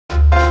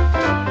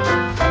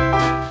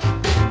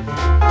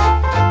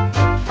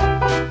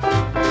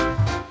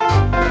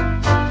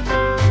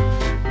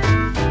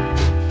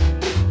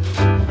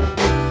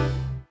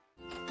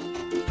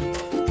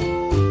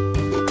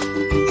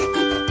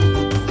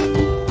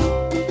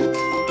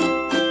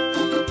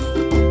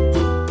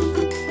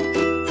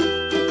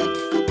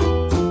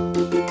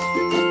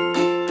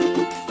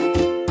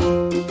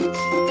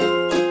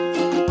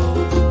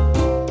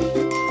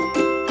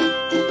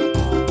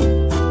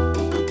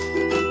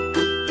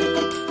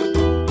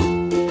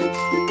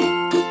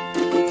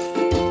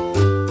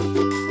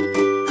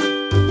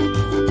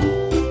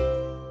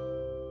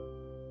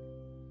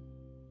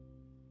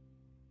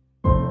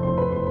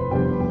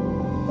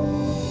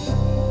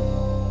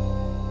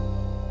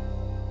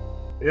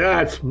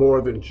Yeah, it's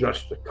more than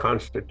just the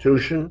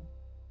Constitution.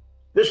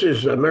 This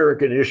is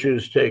American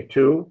Issues Take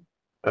Two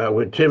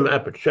with Tim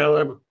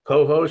Apicella,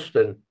 co host,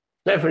 and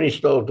Stephanie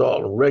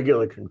Dalton,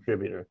 regular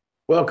contributor.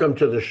 Welcome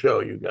to the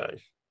show, you guys.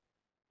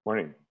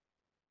 Morning.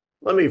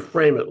 Let me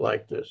frame it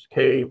like this.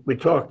 Okay, we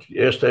talked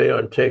yesterday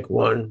on Take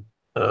One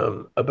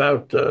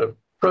about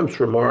Trump's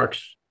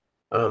remarks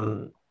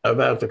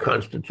about the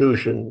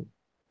Constitution,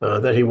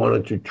 that he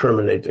wanted to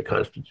terminate the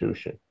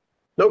Constitution.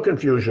 No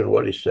confusion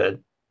what he said.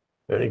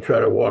 And he tried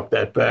to walk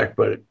that back,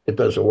 but it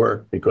doesn't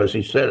work because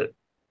he said it.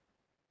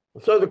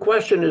 So the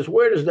question is,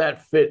 where does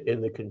that fit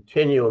in the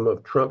continuum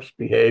of Trump's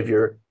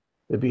behavior,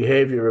 the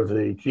behavior of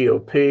the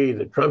GOP,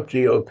 the Trump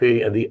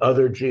GOP, and the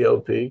other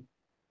GOP?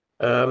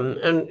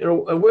 And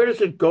where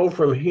does it go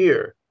from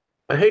here?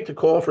 I hate to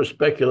call for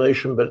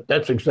speculation, but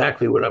that's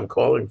exactly what I'm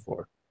calling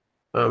for.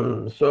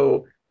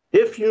 So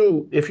if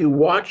you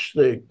watch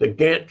the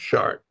Gantt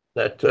chart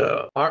that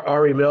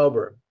Ari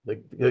Melber, the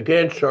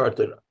Gantt chart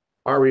that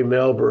Ari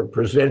Melber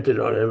presented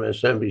on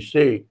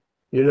MSNBC,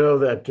 you know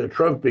that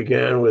Trump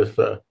began with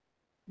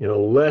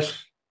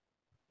less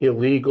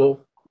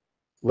illegal,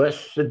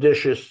 less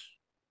seditious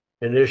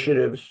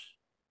initiatives,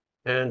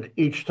 and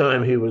each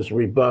time he was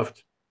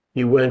rebuffed,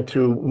 he went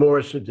to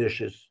more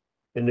seditious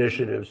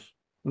initiatives,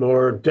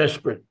 more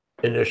desperate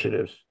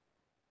initiatives,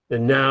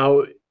 and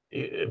now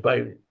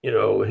by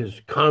his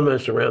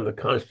comments around the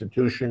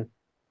Constitution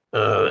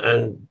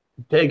and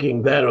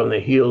taking that on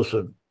the heels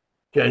of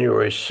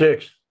January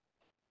 6th,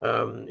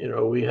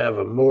 we have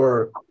a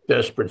more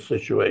desperate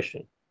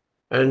situation.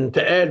 And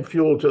to add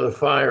fuel to the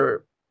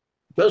fire,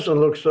 it doesn't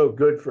look so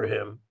good for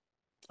him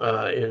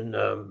in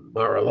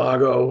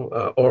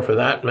Mar-a-Lago, or for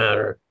that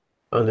matter,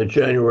 on the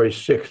January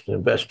 6th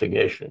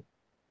investigation.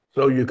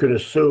 So you could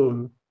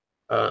assume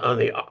on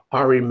the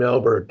Ari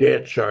Melber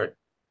Gantt chart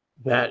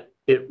that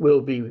it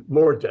will be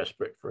more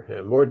desperate for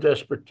him, more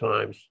desperate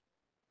times.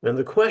 And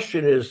the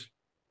question is,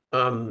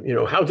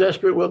 how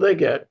desperate will they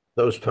get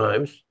those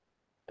times?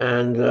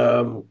 And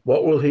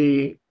what will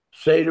he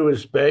say to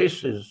his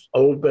base, his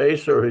old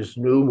base or his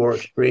new, more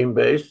extreme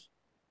base?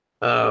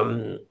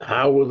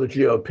 How will the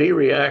GOP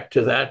react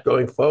to that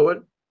going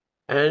forward?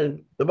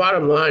 And the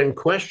bottom line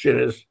question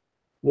is,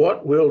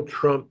 what will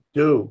Trump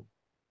do?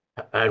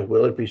 And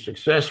will it be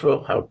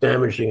successful? How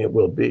damaging it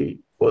will be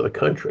for the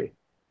country?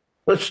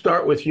 Let's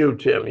start with you,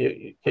 Tim.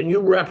 Can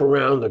you wrap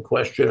around the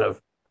question of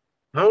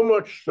how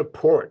much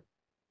support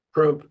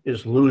Trump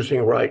is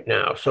losing right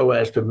now so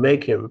as to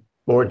make him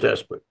more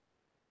desperate?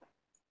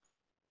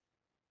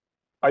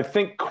 I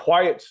think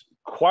quiet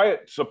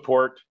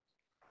support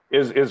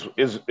is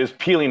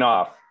peeling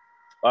off.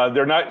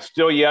 They're not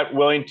still yet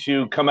willing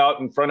to come out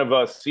in front of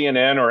a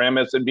CNN or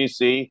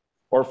MSNBC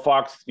or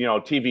Fox,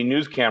 TV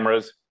news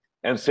cameras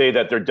and say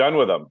that they're done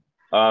with them.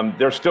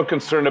 They're still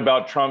concerned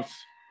about Trump's,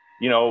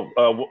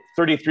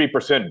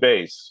 33%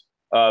 base,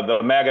 the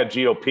MAGA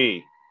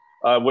GOP,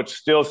 which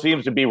still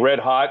seems to be red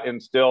hot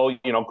and still,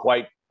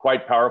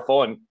 quite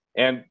powerful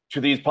and to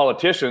these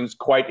politicians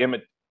quite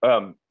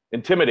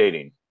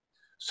intimidating.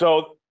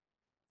 So,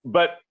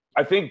 but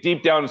I think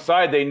deep down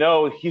inside they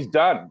know he's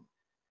done.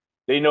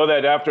 They know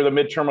that after the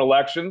midterm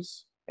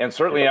elections and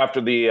certainly after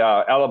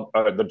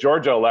the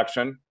Georgia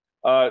election,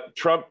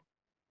 Trump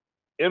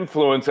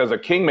influence as a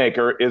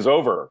kingmaker is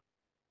over,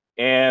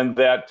 and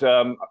that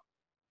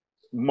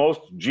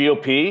most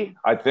GOP,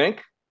 I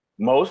think,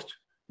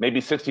 maybe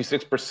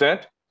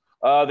 66%,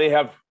 they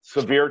have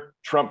severe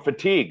Trump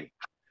fatigue,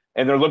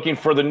 and they're looking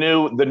for the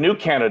new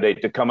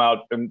candidate to come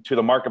out into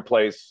the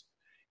marketplace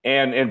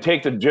and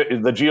take the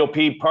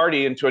GOP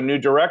party into a new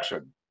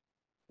direction.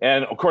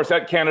 And of course,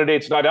 that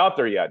candidate's not out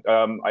there yet.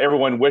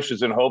 Everyone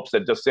wishes and hopes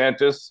that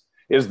DeSantis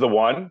is the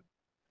one.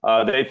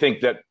 They think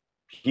that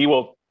he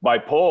will, by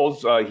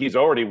polls, he's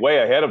already way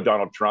ahead of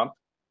Donald Trump.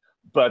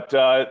 But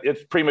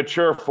it's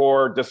premature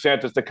for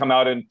DeSantis to come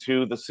out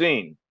into the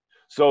scene.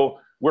 So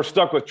we're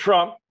stuck with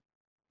Trump.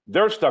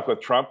 They're stuck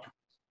with Trump.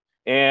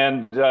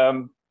 And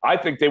I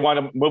think they want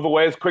to move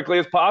away as quickly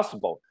as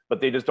possible, but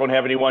they just don't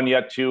have anyone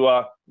yet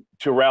to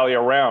rally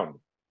around.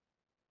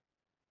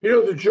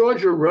 The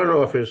Georgia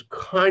runoff is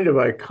kind of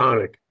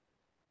iconic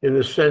in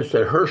the sense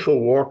that Herschel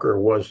Walker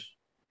was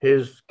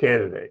his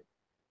candidate.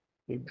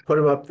 He put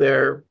him up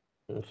there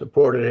and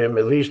supported him,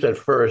 at least at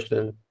first.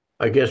 And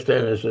I guess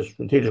then, as a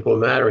strategical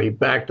matter, he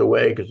backed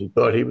away because he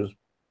thought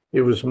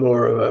he was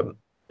more of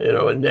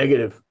a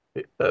negative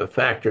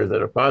factor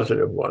than a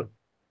positive one.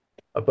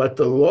 But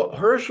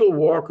Herschel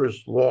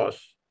Walker's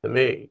loss, to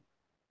me,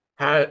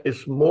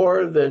 is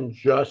more than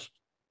just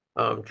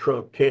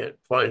Trump can't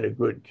find a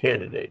good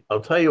candidate. I'll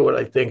tell you what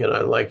I think, and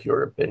I like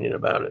your opinion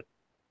about it.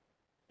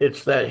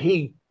 It's that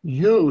he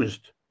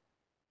used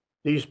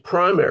these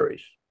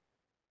primaries,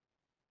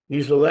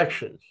 these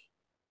elections,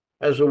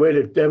 as a way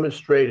to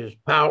demonstrate his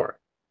power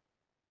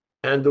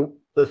and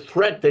the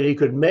threat that he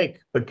could make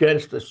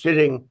against a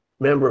sitting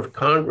member of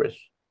Congress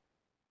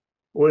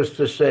was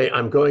to say,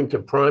 I'm going to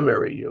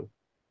primary you.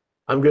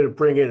 I'm going to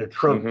bring in a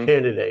Trump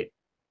candidate,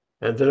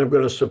 and then I'm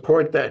going to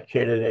support that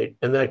candidate,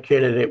 and that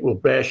candidate will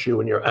bash you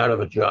when you're out of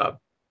a job.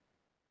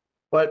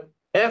 But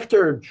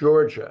after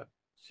Georgia,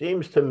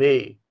 seems to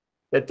me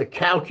that the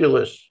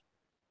calculus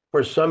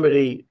for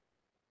somebody,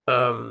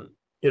 you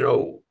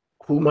know,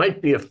 who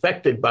might be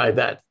affected by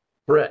that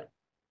threat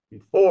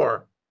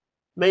before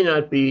may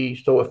not be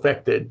so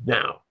affected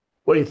now.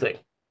 What do you think?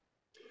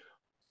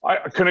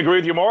 I couldn't agree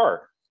with you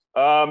more.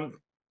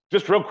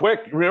 Just real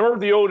quick, remember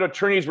the old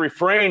attorney's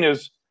refrain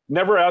is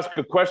never ask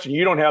a question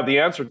you don't have the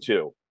answer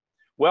to.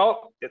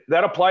 Well,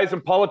 that applies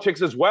in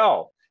politics as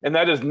well. And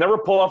that is never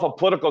pull off a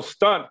political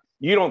stunt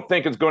you don't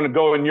think is going to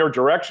go in your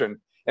direction.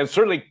 And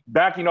certainly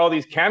backing all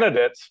these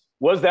candidates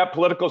was that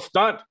political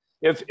stunt.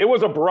 It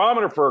was a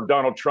barometer for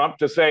Donald Trump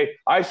to say,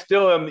 I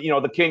still am,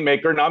 the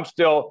kingmaker and I'm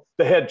still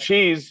the head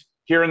cheese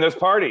here in this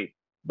party.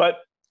 But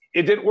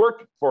it didn't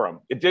work for him.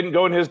 It didn't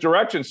go in his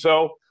direction.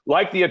 So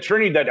like the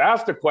attorney that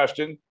asked a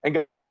question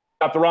and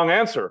got the wrong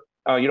answer,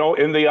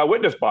 in the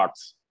witness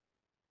box.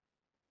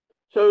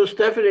 So,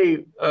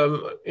 Stephanie,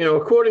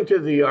 according to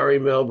the Ari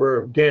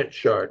Melber Gantt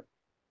chart,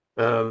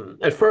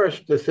 at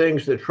first, the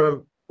things that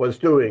Trump was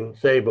doing,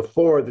 say,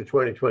 before the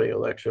 2020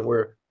 election,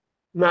 were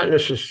not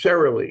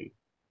necessarily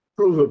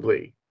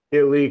provably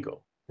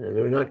illegal. And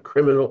they were not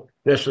criminal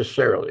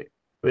necessarily.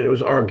 I mean, it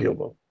was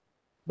arguable.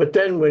 But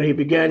then when he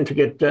began to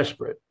get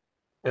desperate,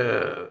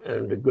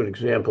 and a good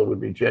example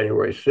would be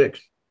January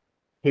 6th,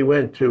 he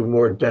went to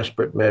more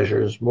desperate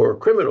measures, more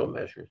criminal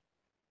measures.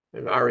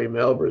 And Ari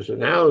Melber's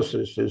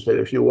analysis is that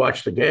if you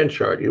watch the Gantt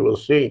chart, you will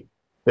see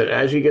that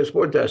as he gets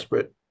more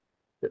desperate,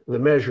 the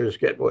measures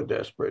get more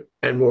desperate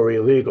and more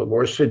illegal,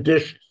 more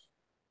seditious.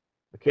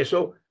 Okay,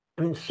 so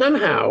I mean,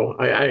 somehow,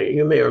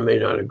 you may or may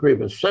not agree,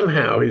 but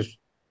somehow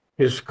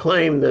his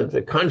claim that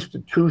the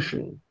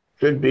Constitution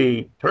should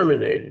be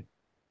terminated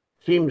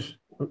seems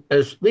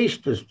at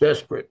least as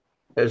desperate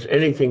as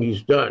anything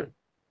he's done,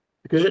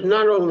 because it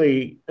not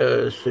only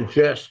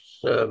suggests,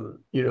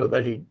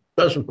 that he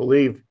doesn't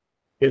believe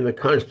in the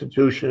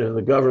Constitution and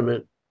the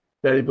government,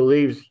 that he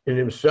believes in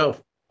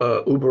himself,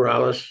 uber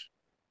alles,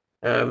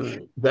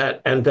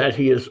 that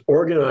he is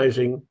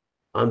organizing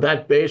on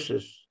that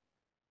basis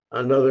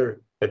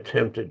another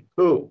attempted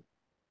coup.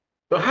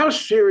 So how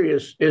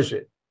serious is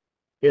it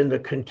in the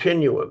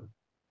continuum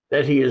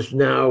that he is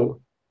now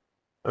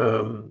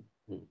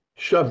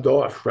shoved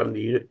off from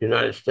the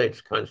United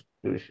States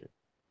Constitution?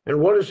 And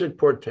what does it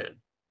portend?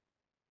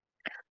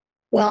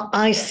 Well,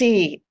 I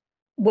see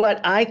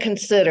what I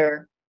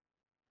consider,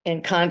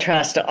 in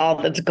contrast to all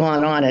that's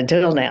gone on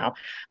until now,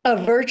 a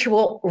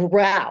virtual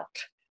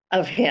rout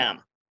of him.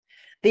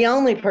 The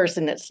only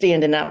person that's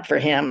standing up for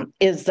him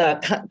is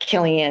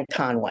Kellyanne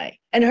Conway.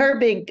 And her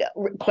big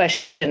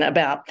question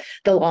about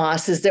the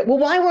loss is that, well,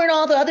 why weren't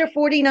all the other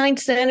 49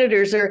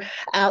 senators are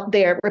out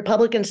there,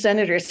 Republican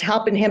senators,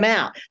 helping him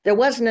out? There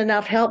wasn't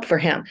enough help for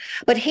him.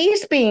 But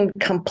he's being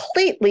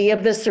completely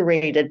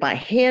eviscerated by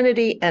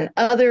Hannity and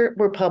other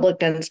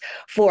Republicans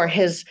for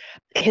his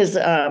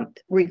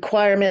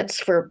requirements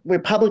for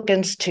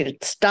Republicans to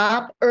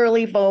stop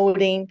early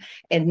voting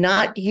and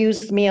not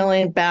use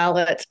mail-in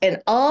ballots,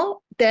 and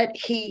all that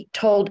he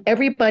told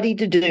everybody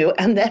to do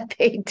and that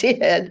they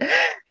did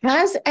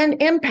has an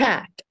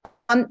impact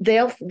on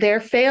their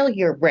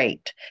failure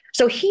rate.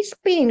 So he's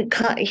being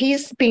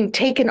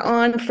taken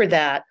on for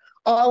that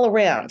all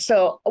around.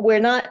 So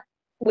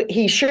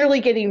he's surely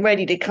getting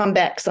ready to come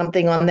back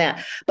something on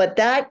that. But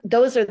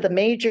those are the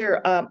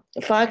major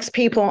Fox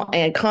people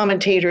and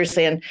commentators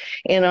and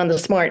on the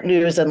smart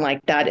news and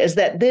like that, is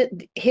that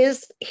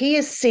he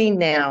is seen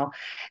now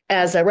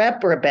as a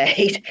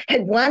reprobate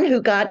and one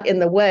who got in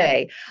the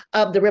way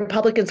of the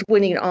Republicans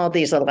winning all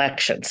these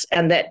elections.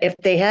 And that if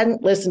they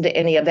hadn't listened to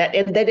any of that,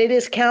 and that it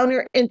is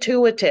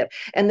counterintuitive,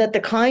 and that the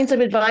kinds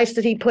of advice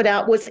that he put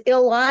out was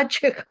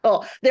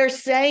illogical. They're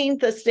saying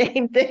the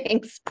same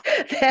things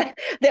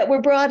that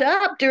were brought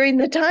up during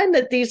the time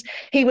that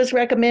he was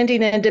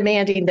recommending and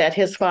demanding that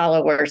his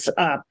followers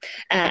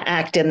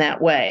act in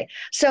that way.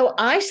 So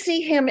I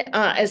see him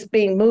as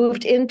being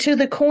moved into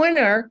the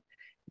corner,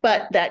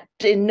 but that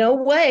in no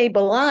way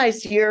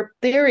belies your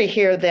theory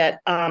here that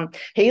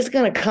he's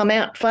going to come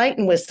out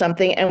fighting with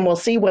something, and we'll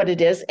see what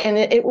it is. And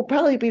it will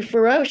probably be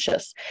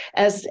ferocious,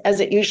 as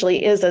it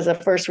usually is as a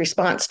first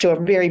response to a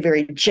very,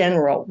 very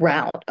general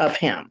rout of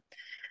him.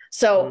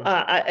 So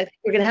I think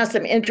we're going to have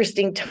some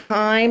interesting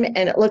time,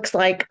 and it looks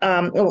like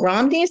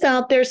Romney's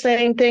out there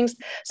saying things.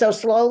 So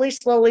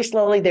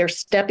slowly, they're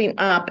stepping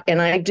up. And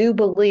I do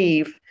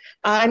believe,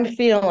 I'm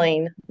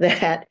feeling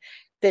that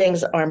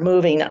things are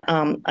moving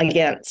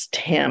against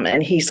him,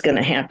 and he's going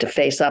to have to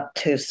face up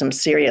to some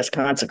serious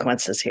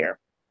consequences here.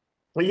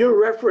 Well,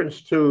 your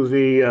reference to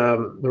the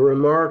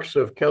remarks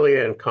of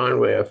Kellyanne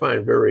Conway, I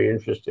find very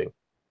interesting.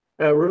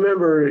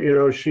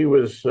 Remember, she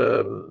was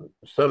some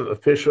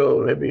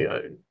official, maybe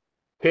a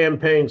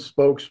campaign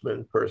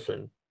spokesman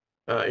person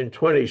in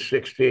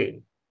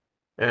 2016.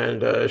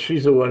 And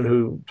she's the one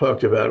who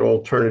talked about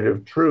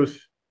alternative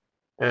truth.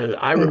 And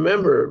I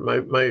remember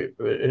my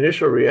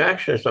initial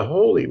reaction is,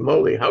 holy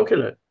moly, how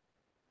can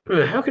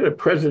a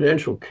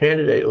presidential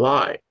candidate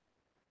lie?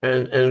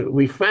 And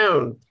we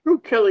found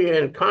through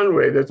Kellyanne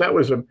Conway that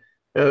was a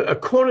a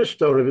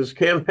cornerstone of his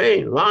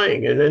campaign,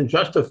 lying and then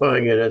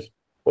justifying it as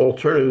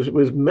alternatives. It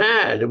was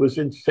mad. It was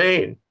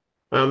insane.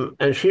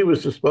 And she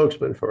was the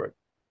spokesman for it.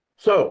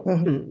 So,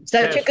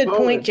 such a good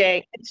point,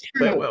 Jay. It's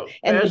true. Well,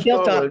 and we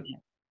built up.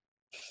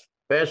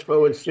 Fast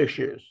forward 6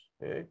 years,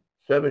 okay?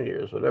 7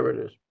 years, whatever it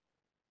is.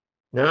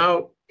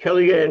 Now,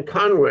 Kellyanne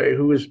Conway,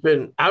 who has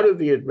been out of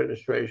the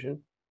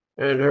administration,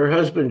 and her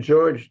husband,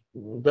 George,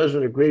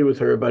 doesn't agree with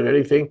her about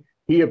anything.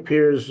 He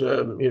appears,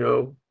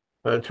 to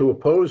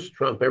oppose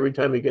Trump every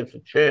time he gets a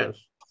chance.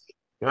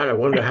 God, I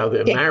wonder how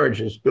their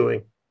marriage is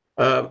doing.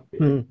 So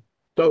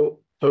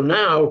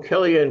now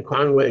Kellyanne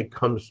Conway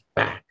comes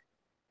back.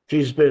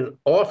 She's been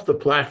off the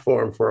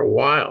platform for a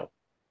while.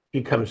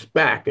 She comes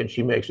back and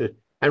she makes it.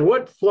 And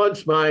what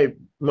floods my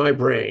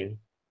brain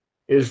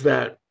is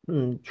that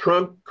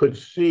Trump could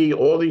see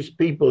all these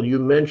people you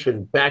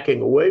mentioned backing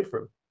away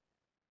from.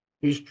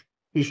 He's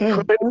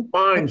trying to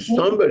find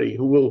somebody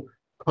who will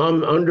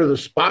come under the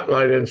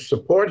spotlight and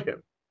support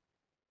him.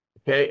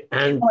 Okay,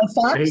 and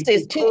Fox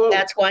is too.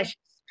 That's why she's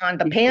on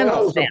the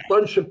panel. A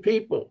bunch of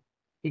people.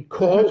 He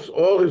calls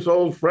all his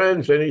old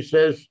friends and he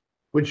says,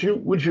 would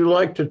you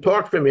like to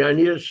talk to me? I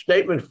need a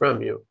statement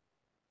from you.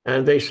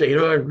 And they say,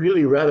 I'd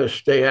really rather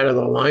stay out of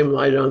the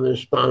limelight on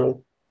this,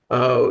 Donald.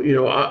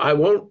 I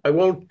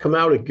won't come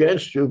out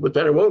against you, but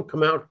then I won't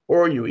come out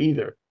for you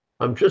either.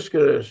 I'm just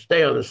going to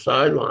stay on the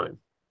sidelines.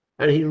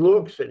 And he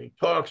looks and he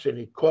talks and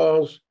he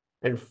calls.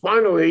 And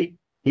finally,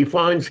 he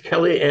finds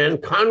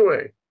Kellyanne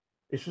Conway.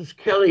 He says,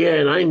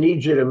 Kellyanne, I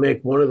need you to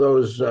make one of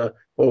those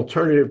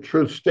alternative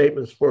truth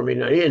statements for me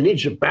now. I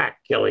need you back,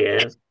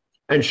 Kellyanne.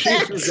 And she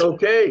says,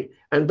 okay.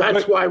 And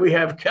that's why we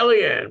have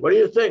Kellyanne. What do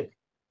you think?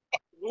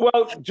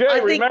 Well,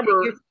 Jay,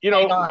 remember,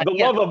 the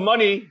love of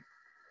money.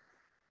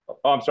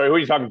 Oh, I'm sorry. Who are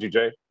you talking to,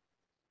 Jay?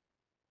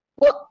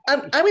 Well,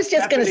 I was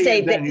just going to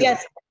say that,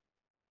 yes.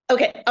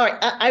 Okay. All right.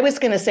 I was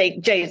going to say,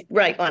 Jay's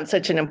right on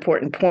such an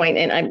important point,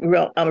 and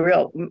a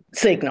real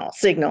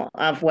signal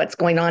of what's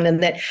going on,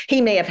 and that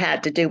he may have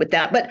had to do with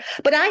that.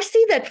 But I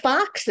see that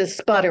Fox is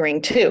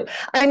sputtering too.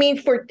 I mean,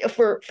 for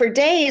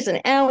days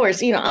and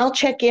hours, I'll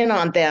check in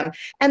on them,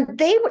 and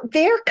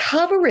their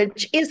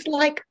coverage is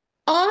like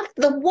off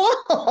the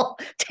wall.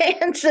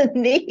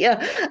 Tanzania,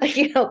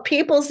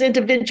 people's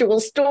individual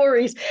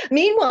stories.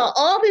 Meanwhile,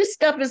 all this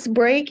stuff is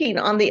breaking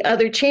on the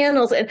other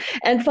channels,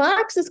 and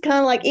Fox is kind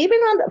of like, even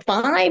on the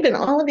 5 and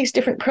all of these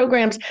different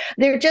programs,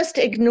 they're just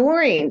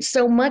ignoring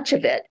so much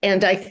of it.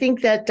 And I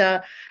think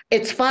that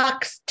it's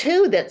Fox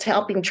too that's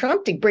helping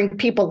Trump to bring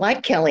people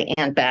like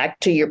Kellyanne back,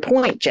 to your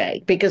point,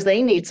 Jay, because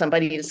they need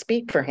somebody to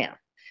speak for him.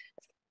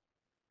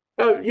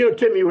 Tim,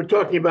 you were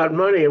talking about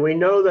money, and we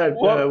know that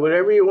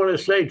whatever you want to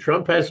say,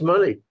 Trump has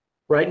money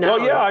right now.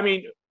 Well, yeah, I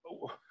mean,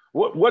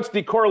 what's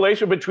the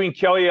correlation between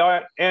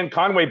Kellyanne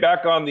Conway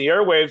back on the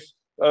airwaves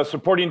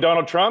supporting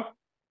Donald Trump?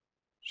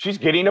 She's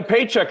getting a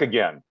paycheck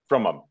again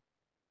from him.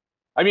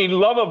 I mean,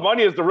 love of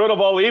money is the root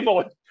of all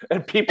evil,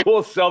 and people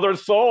will sell their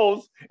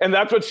souls, and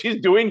that's what she's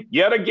doing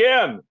yet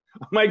again.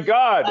 Oh my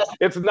God,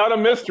 it's not a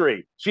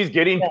mystery. She's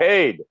getting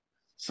paid.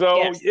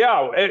 So,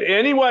 yeah,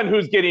 anyone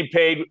who's getting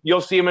paid,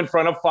 you'll see him in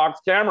front of Fox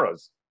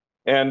cameras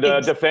and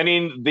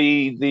defending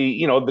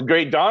the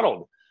great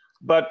Donald.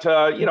 But,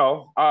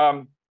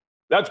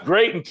 that's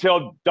great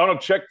until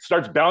Donald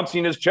starts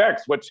bouncing his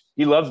checks, which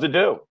he loves to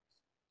do.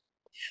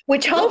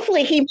 Which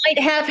hopefully he might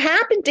have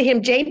happened to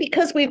him, Jay,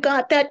 because we've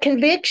got that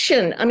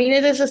conviction. I mean,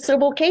 it is a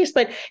civil case,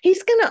 but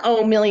he's going to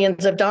owe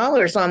millions of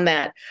dollars on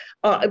that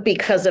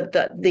because of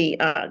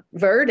the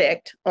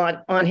verdict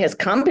on his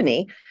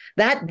company.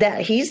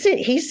 That he's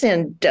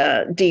in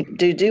deep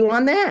doo-doo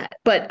on that.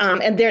 But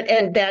and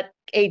that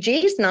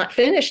AG is not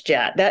finished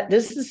yet.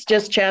 This is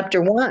just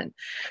chapter 1.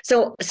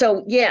 So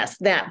yes,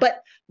 that.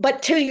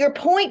 But to your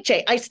point,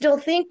 Jay, I still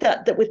think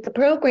that with the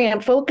program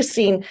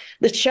focusing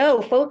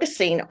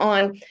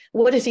on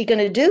what is he going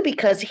to do,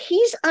 because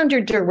he's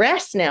under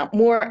duress now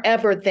more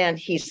ever than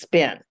he's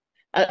been,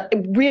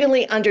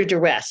 really under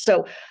duress.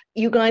 So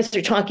you guys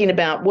are talking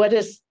about what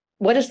is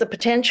the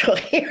potential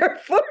here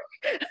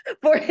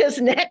for his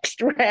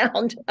next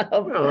round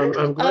of. Well,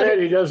 I'm glad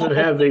he doesn't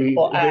have the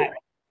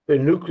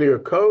nuclear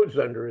codes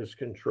under his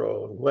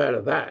control. I'm glad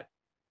of that,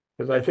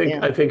 because I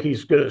think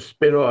he's going to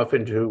spin off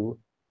into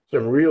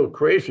some real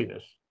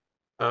craziness.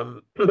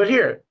 But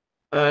here,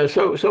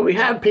 so we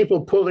have people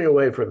pulling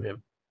away from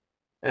him,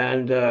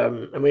 and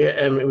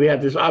we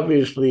have this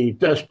obviously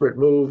desperate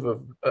move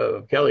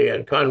of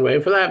Kellyanne Conway,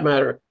 and for that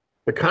matter,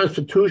 the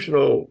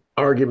constitutional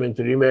argument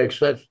that he makes,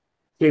 that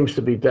seems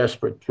to be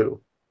desperate too.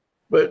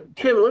 But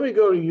Tim, let me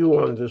go to you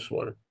on this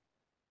one.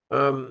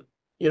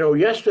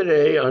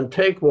 Yesterday on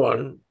Take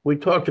One, we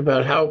talked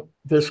about how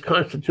this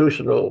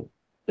constitutional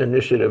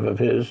initiative of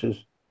his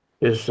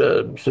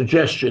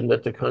suggestion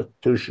that the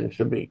Constitution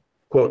should be,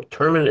 quote,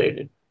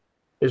 terminated,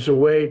 is a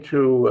way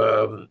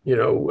to,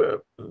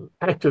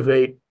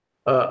 activate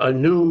a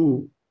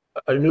new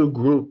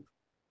group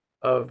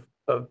of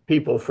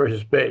people for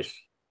his base,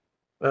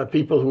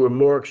 people who are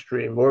more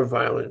extreme, more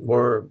violent,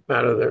 more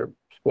out of their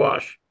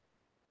squash.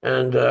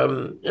 And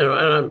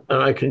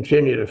I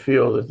continue to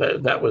feel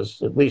that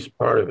was at least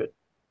part of it.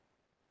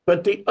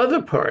 But the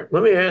other part,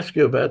 let me ask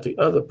you about the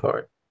other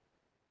part.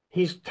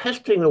 He's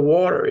testing the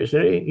water,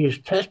 isn't he?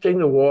 He's testing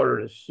the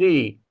water to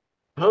see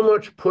how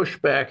much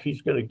pushback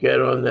he's going to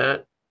get on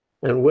that,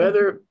 and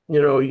whether,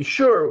 he's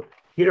sure,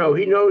 he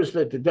knows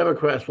that the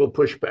Democrats will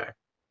push back.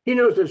 He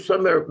knows that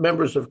some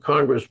members of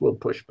Congress will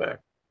push back.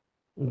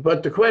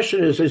 But the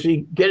question is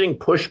he getting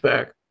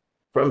pushback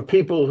from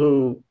people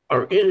who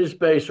are in his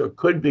base or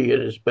could be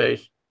in his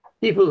base,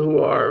 people who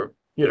are,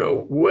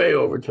 way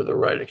over to the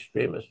right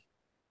extremists?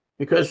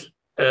 Because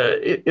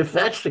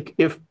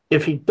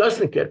if he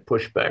doesn't get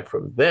pushback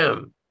from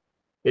them,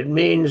 it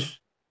means,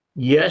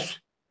 yes,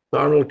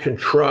 Donald can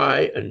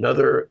try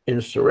another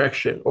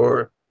insurrection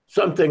or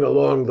something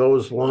along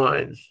those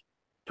lines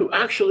to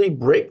actually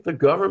break the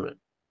government.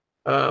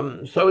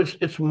 So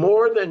it's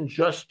more than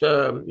just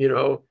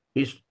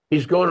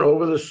he's going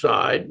over the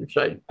side, which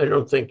I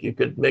don't think you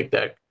could make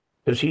that,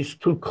 because he's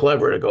too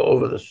clever to go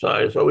over the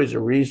side. There's always a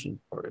reason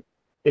for it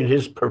in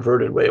his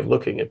perverted way of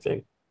looking at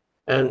things.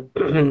 And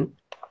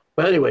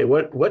but anyway,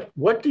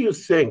 what do you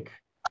think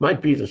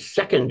might be the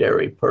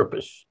secondary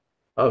purpose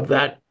of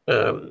that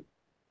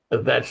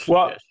suggestion?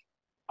 Well,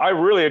 I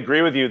really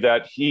agree with you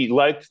that he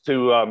likes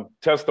to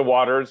test the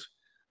waters,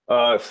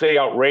 say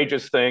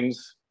outrageous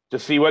things to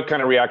see what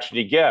kind of reaction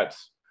he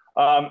gets.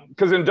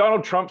 Because in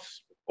Donald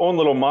Trump's own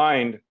little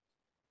mind,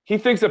 he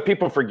thinks that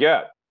people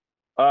forget.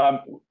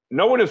 No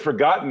one has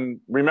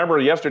forgotten. Remember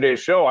yesterday's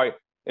show,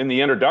 in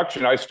the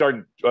introduction, I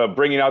started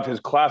bringing out his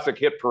classic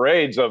hit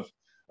parades of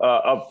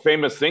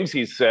famous things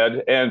he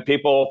said, and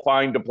people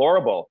find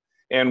deplorable.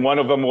 And one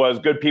of them was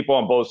good people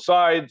on both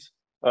sides.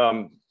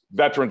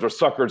 Veterans are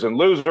suckers and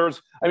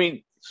losers. I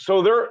mean,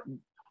 so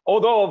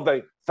although of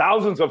the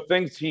thousands of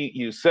things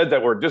he said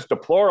that were just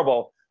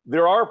deplorable,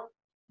 there are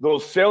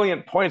those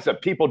salient points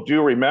that people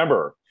do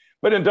remember.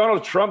 But in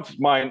Donald Trump's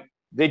mind,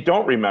 they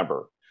don't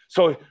remember.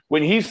 So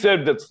when he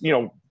said that,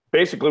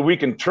 basically we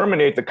can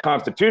terminate the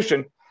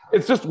Constitution,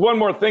 it's just one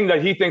more thing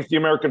that he thinks the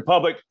American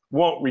public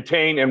won't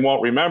retain and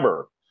won't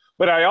remember.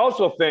 But I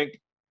also think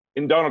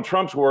in Donald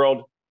Trump's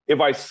world, if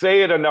I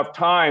say it enough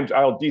times,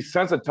 I'll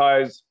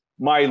desensitize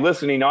my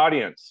listening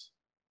audience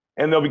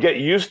and they'll get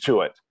used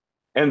to it.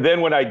 And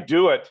then when I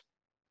do it,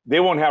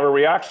 they won't have a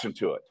reaction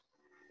to it.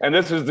 And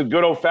this is the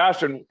good old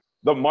fashioned,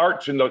 the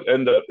march and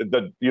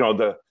the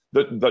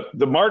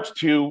march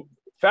to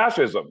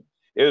fascism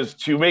is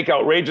to make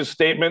outrageous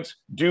statements,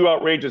 do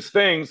outrageous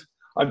things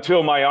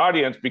until my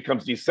audience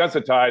becomes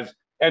desensitized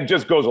and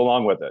just goes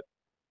along with it.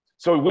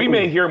 So we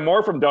may hear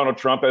more from Donald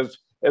Trump as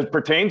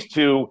pertains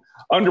to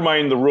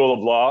undermining the rule of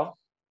law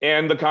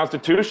and the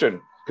Constitution,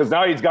 because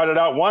now he's got it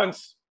out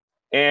once,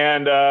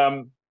 and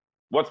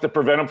what's to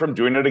prevent him from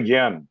doing it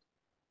again?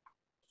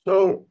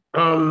 So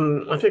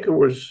I think it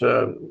was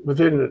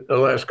within the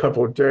last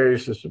couple of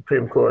days, the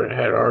Supreme Court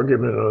had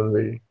argument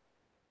on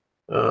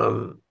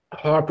the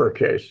Harper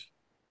case,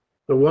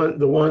 the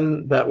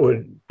one that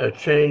would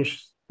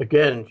change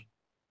again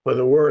for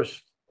the worse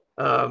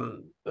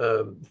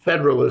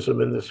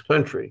federalism in this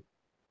country,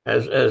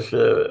 as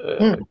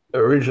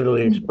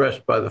originally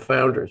expressed by the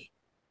founders.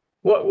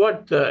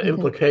 What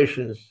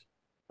implications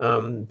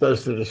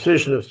does the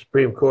decision of the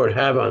Supreme Court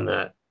have on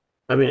that?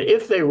 I mean,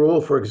 if they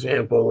rule, for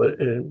example,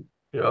 in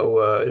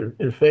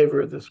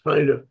favor of this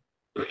kind of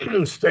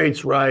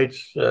states'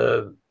 rights,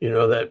 that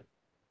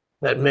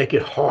make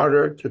it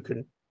harder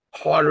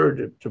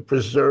to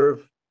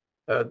preserve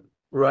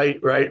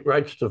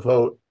rights to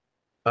vote,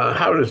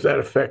 how does that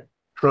affect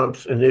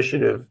Trump's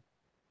initiative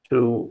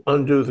to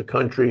undo the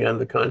country and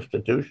the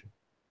Constitution?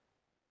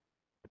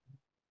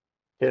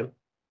 Tim?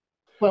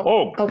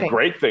 Well, okay.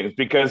 Great things,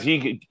 because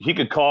he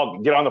could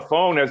get on the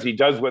phone, as he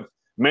does with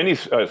many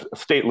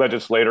state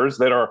legislators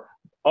that are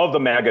of the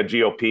MAGA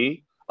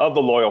GOP, of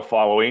the loyal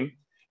following,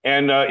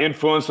 and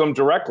influence them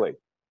directly,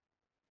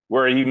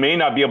 where he may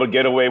not be able to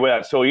get away with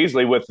that so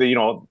easily with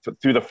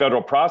through the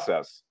federal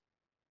process.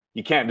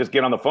 You can't just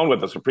get on the phone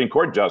with a Supreme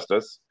Court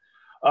justice.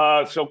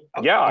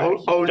 Yeah.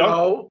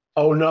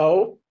 Oh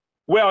no.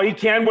 Well, he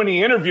can when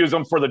he interviews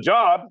them for the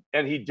job,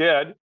 and he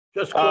did.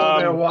 Just call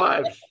their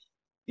wives.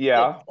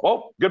 Yeah.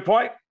 Well, good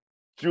point.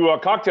 Through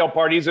cocktail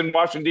parties in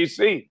Washington,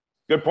 D.C.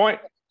 Good point.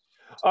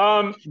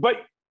 But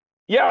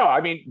yeah,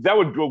 I mean, that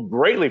would go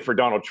greatly for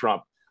Donald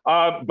Trump.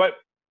 But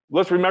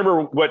let's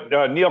remember what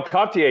Neil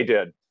Cotier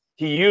did.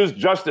 He used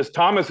Justice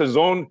Thomas's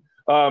own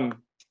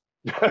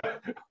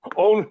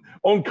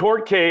own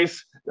court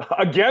case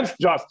against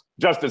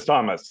Justice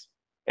Thomas.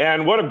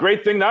 And what a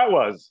great thing that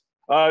was,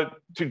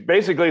 to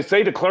basically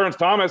say to Clarence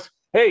Thomas,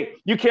 hey,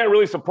 you can't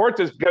really support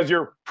this because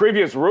your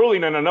previous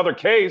ruling in another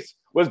case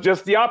was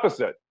just the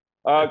opposite.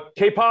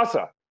 Que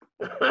pasa?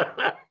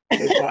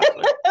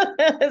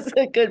 That's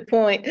a good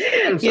point.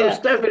 And so, yeah.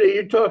 Stephanie,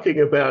 you're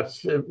talking about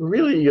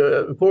really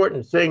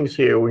important things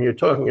here when you're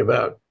talking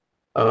about,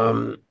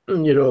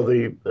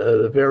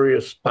 the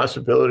various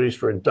possibilities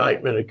for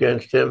indictment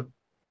against him.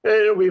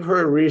 And we've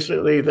heard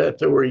recently that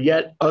there were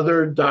yet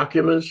other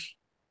documents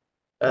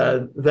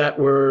that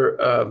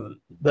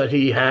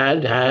he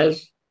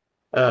has,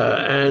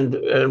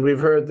 and we've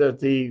heard that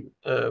the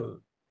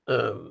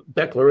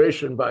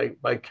declaration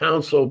by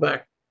counsel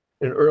back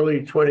in early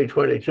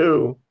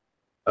 2022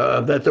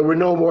 that there were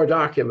no more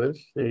documents.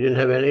 They didn't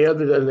have any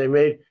other than they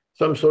made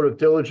some sort of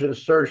diligent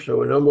search. There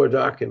were no more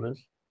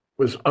documents.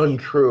 Was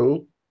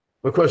untrue.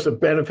 Of course, the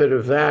benefit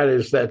of that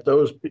is that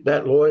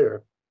that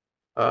lawyer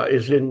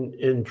is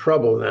in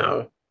trouble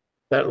now.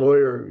 That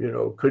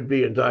lawyer, could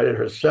be indicted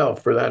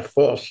herself for that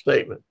false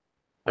statement.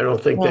 I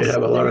don't think they'd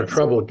have a lot of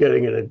trouble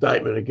getting an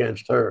indictment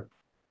against her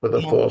for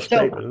the false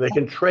statement. And they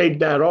can trade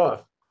that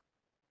off.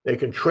 They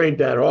can trade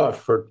that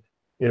off for,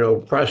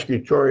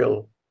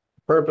 prosecutorial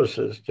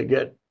purposes to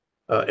get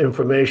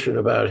information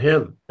about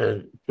him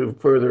and to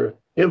further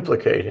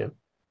implicate him.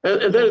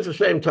 And then at the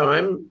same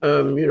time,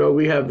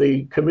 we have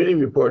the committee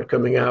report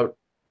coming out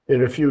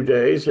in a few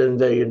days, and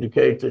they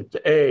indicate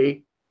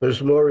that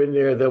there's more in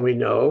there than we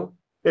know.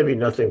 Maybe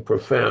nothing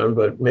profound,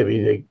 but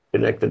maybe they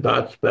connect the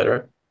dots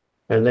better.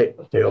 And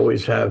they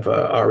always have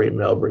Ari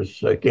Melber's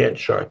Gantt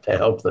chart to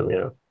help them,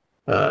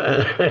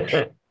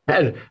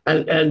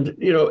 and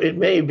it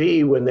may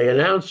be when they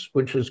announce,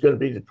 which is going to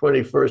be the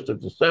 21st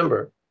of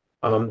December,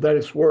 that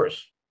it's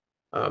worse.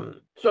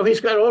 So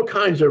he's got all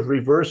kinds of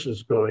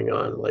reverses going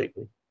on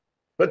lately.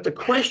 But the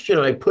question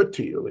I put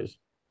to you is,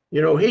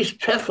 he's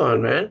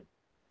Teflon, man.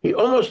 He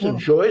almost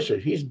enjoys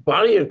it. He's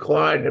Bonnie and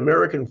Clyde, an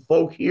American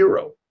folk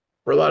hero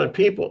for a lot of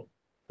people.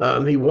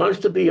 He wants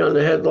to be on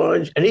the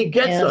headlines, and he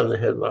gets on the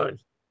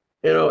headlines.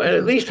 And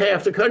at least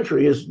half the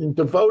country is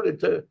devoted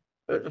to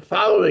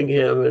following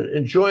him and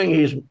enjoying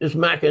his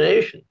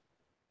machinations.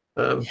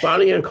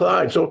 Bonnie and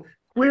Clyde. So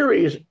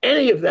query, is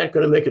any of that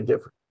going to make a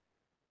difference?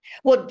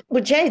 Well,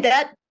 Jay,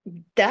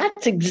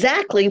 that's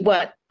exactly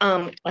what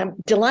I'm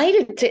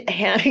delighted to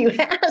have you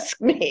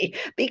ask me,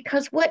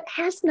 because what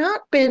has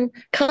not been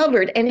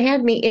covered and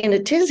had me in a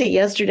tizzy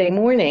yesterday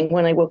morning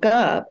when I woke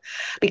up,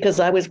 because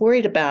I was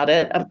worried about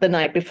it the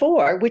night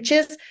before, which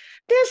is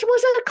this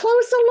was a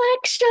close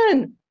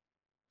election.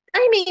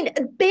 I mean,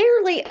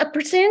 barely a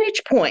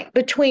percentage point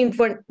between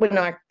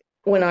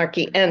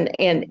Winarki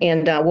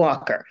and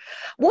Walker.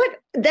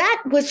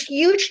 That was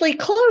hugely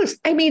close.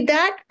 I mean,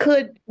 that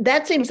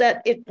seems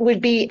that it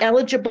would be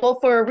eligible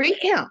for a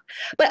recount.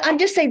 But I'm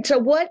just saying, so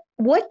what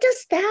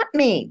does that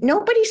mean?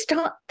 Nobody's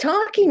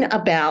talking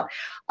about.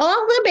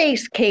 All the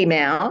base came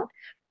out.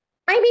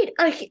 I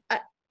mean,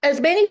 as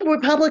many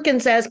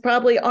Republicans as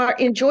probably are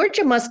in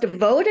Georgia must have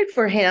voted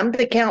for him.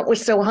 The count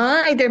was so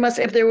high.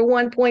 If there were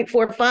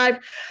 1.45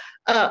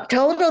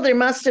 total, there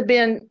must have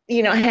been,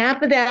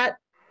 half of that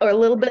or a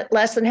little bit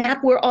less than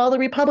half were all the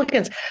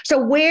Republicans. So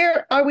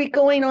where are we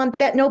going on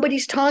that?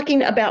 Nobody's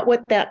talking about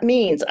what that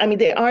means. I mean,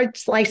 they are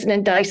slicing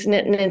and dicing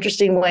it in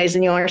interesting ways,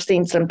 and you are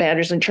seeing some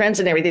patterns and trends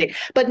and everything.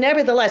 But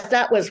nevertheless,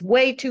 that was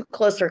way too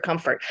close for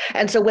comfort.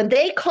 And so when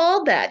they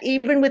called that,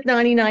 even with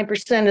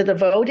 99% of the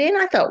vote in,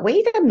 I thought,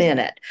 wait a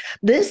minute,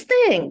 this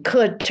thing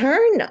could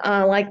turn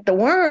like the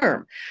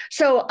worm.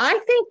 So I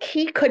think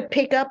he could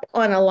pick up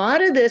on a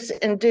lot of this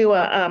and do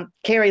a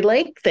Carrie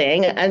Lake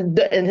thing and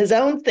his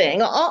own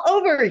thing all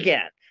over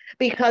again,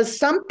 because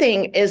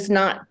something is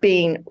not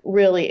being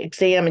really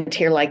examined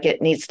here like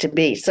it needs to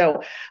be.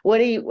 So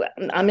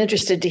I'm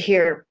interested to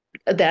hear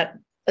that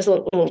as a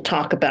little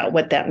talk about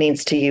what that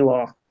means to you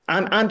all.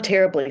 I'm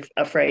terribly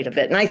afraid of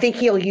it. And I think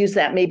he'll use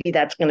that. Maybe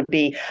that's going to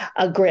be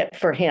a grip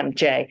for him,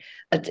 Jay,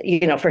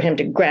 for him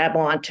to grab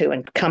onto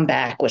and come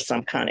back with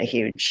some kind of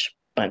huge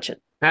bunch of.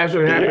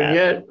 Hasn't happened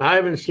yet. I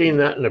haven't seen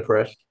that in the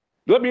press.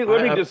 Let me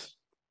just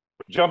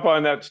jump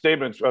on that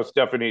statement,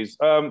 Stephanie's.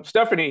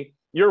 Stephanie,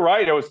 you're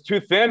right. It was too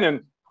thin,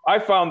 and I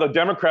found the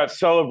Democrats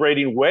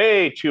celebrating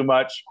way too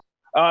much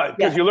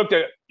because you looked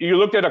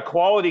at a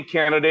quality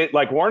candidate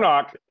like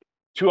Warnock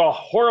to a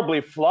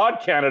horribly flawed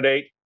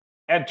candidate,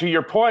 and to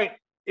your point,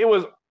 it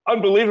was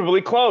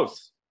unbelievably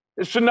close.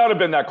 It should not have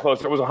been that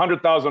close. It was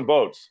 100,000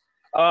 votes.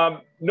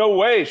 No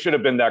way it should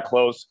have been that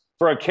close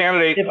for a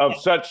candidate of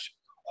such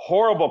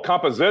horrible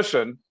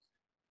composition,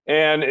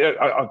 and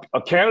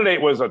a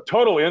candidate was a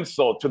total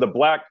insult to the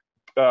Black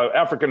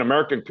African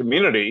American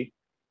community.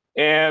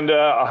 And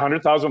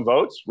 100,000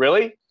 votes,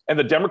 really? And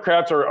the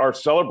Democrats are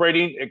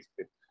celebrating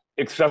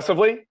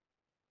excessively?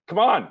 Come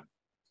on.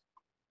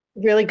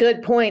 Really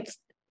good points,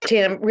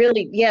 Tim.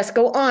 Really, yes,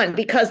 go on,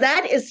 because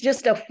that is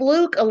just a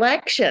fluke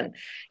election.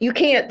 You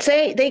can't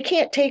say they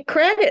can't take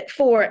credit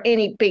for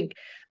any big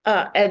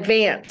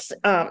advance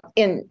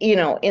in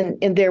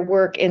their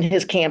work in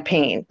his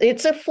campaign.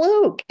 It's a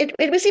fluke. It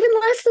was even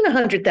less than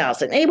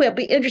 100,000. Anyway, I'll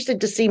be interested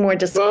to see more.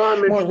 Well,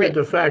 I'm interested in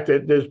the fact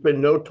that there's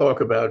been no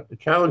talk about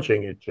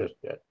challenging it just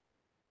yet.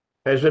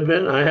 Has there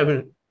been? I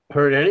haven't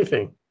heard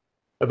anything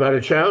about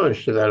a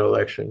challenge to that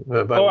election.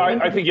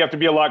 I think you have to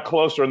be a lot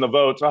closer in the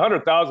votes.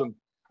 100,000,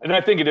 and I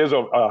think it is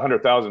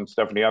 100,000,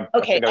 Stephanie. I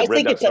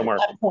think it's somewhere.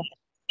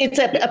 It's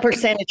a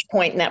percentage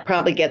point, and that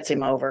probably gets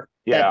him over.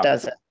 Yeah. That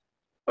does it.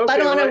 Okay,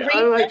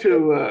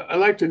 I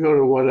like to go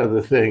to one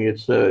other thing.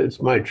 It's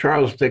my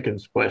Charles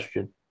Dickens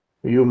question.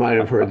 You might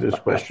have heard this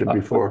question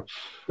before.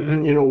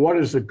 What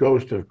is the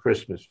ghost of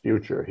Christmas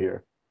future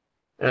here?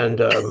 And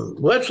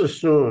let's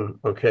assume,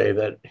 okay,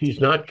 that he's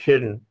not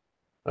kidding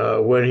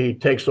when he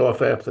takes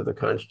off after the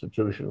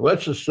Constitution.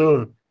 Let's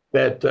assume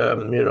that,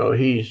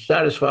 he's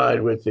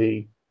satisfied with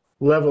the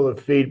level of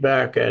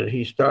feedback and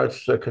he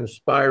starts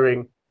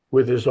conspiring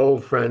with his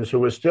old friends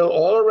who are still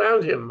all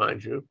around him,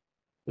 mind you,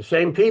 the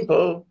same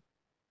people,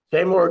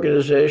 same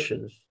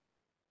organizations,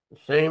 the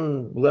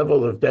same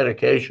level of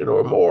dedication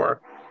or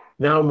more,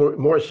 now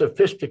more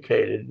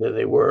sophisticated than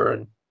they were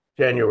on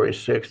January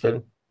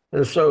 6th.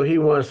 And so he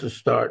wants to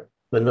start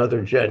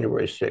another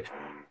January 6th.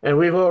 And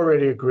we've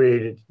already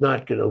agreed it's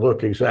not going to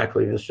look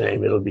exactly the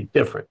same. It'll be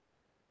different.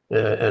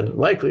 And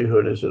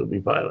likelihood is it'll be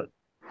violent.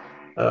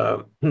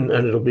 And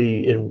it'll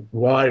be in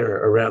wider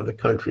around the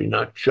country,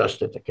 not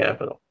just at the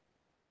Capitol.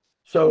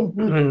 So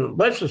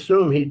let's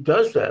assume he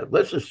does that.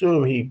 Let's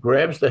assume he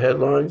grabs the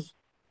headlines,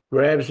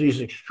 grabs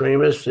these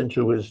extremists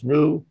into his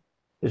new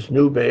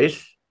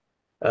base,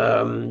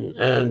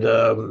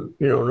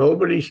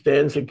 nobody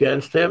stands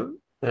against him,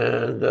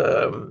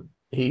 and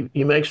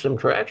he makes some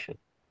traction.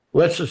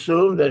 Let's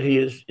assume that he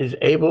is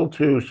able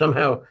to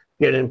somehow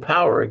get in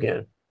power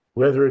again,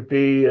 whether it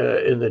be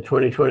in the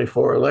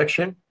 2024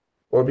 election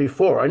or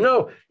before. I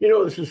know,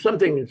 this is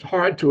something that's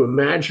hard to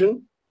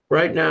imagine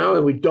right now,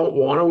 and we don't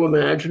want to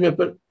imagine it,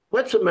 but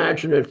let's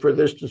imagine it for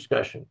this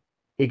discussion.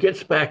 He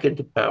gets back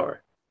into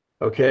power,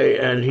 okay,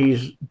 and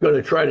he's going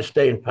to try to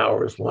stay in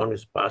power as long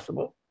as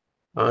possible,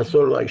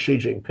 sort of like Xi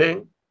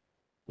Jinping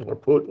or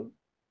Putin,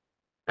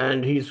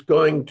 and he's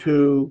going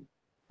to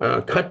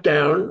cut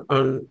down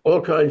on all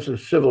kinds of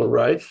civil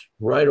rights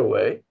right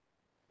away.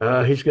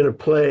 He's going to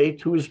play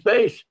to his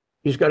base.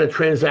 He's got a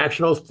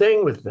transactional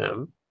thing with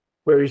them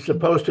where he's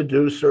supposed to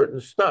do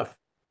certain stuff,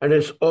 and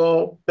it's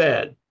all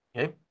bad.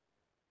 Okay,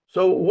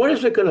 so what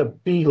is it going to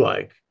be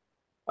like?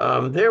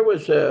 In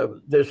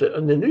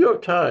the New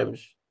York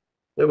Times,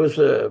 there was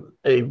a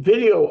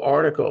video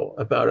article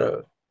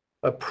about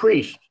a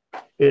priest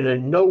in a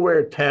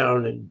nowhere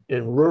town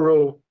in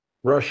rural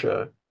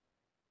Russia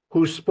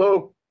who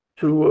spoke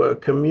to a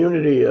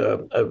community,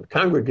 a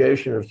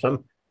congregation of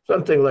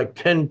something like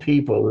 10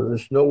 people in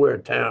this nowhere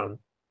town,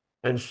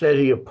 and said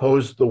he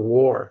opposed the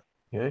war.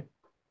 Okay,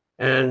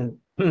 and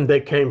they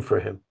came for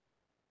him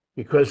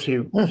because he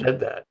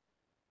said that.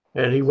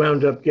 And he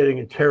wound up getting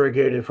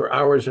interrogated for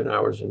hours and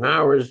hours and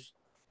hours.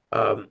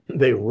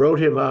 They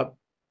wrote him up.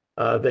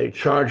 They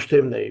charged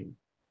him.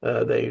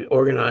 They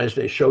organized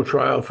a show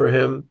trial for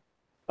him.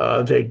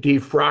 They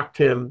defrocked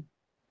him.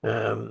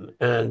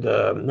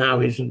 Now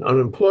he's an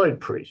unemployed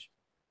priest.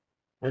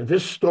 And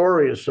this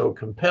story is so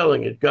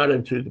compelling, it got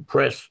into the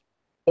press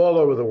all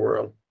over the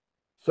world.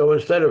 So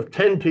instead of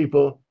 10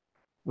 people,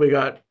 we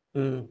got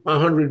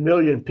 100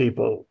 million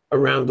people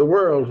around the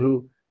world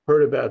who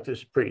heard about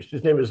this priest.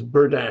 His name is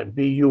Burdin,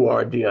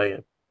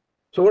 Burdin.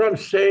 So what I'm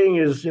saying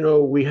is,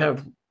 we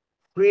have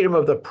freedom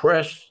of the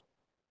press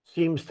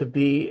seems to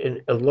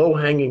be a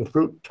low-hanging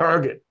fruit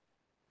target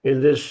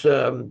in this,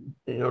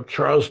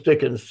 Charles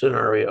Dickens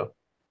scenario.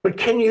 But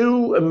can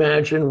you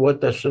imagine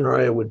what that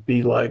scenario would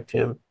be like,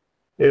 Tim,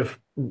 if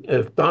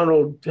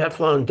Donald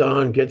Teflon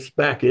Don gets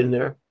back in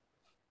there?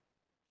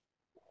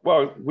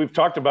 Well, we've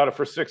talked about it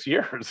for 6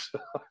 years.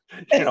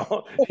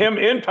 Him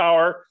in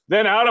power,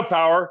 then out of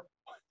power,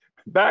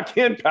 back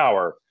in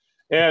power.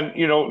 And,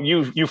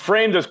 you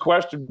framed this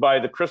question by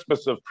the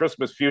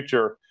Christmas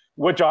future,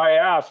 which I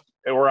ask,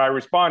 or I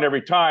respond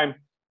every time,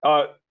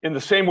 in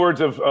the same words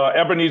of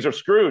Ebenezer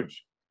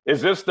Scrooge.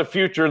 Is this the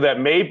future that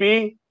may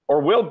be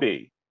or will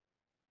be?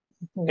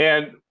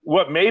 And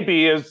what may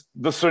be is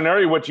the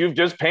scenario which you've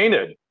just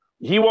painted.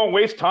 He won't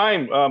waste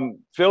time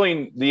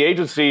filling the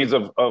agencies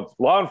of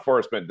law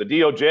enforcement, the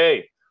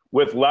DOJ,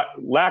 with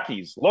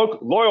lackeys,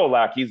 loyal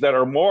lackeys that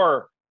are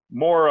more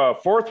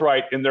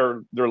forthright in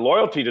their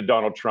loyalty to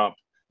Donald Trump,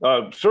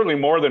 certainly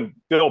more than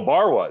Bill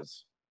Barr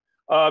was.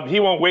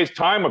 He won't waste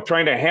time of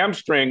trying to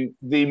hamstring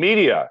the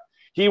media.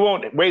 He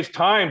won't waste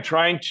time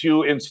trying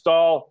to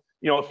install,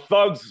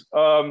 thugs,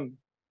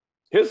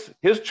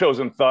 his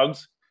chosen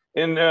thugs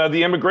in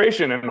the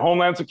Immigration and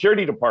Homeland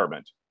Security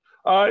Department.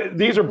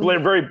 These are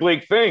very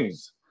bleak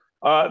things.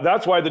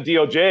 That's why the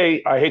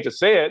DOJ, I hate to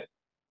say it,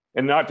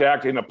 and not to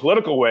act in a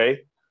political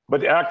way,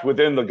 but to act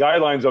within the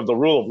guidelines of the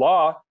rule of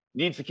law,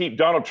 needs to keep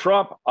Donald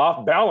Trump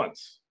off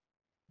balance.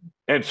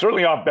 And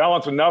certainly off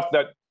balance enough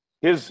that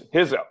his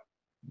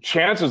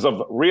chances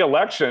of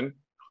re-election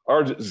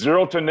are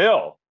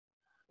 0-0.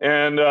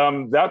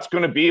 And that's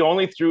going to be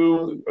only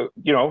through,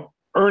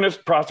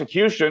 earnest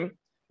prosecution,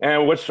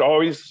 and which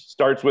always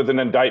starts with an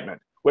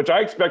indictment, which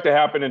I expect to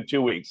happen in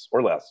 2 weeks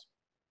or less.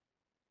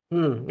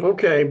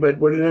 Okay, but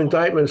would an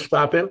indictment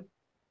stop him?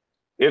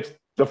 It's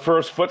the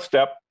first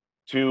footstep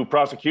to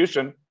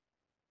prosecution.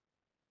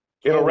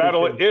 It will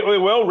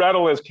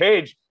rattle his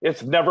cage.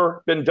 It's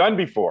never been done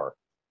before.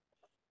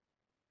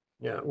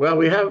 Yeah, well,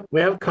 we have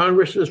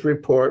Congress's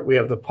report. We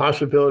have the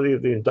possibility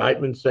of the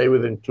indictment, say,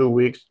 within 2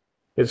 weeks.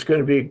 It's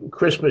going to be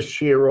Christmas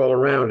cheer all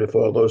around if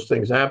all those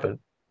things happen.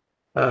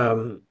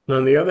 On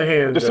the other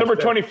hand, December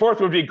 24th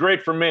would be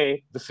great for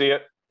me to see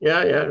it.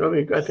 yeah, yeah, I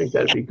mean, I think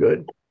that'd be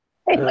good.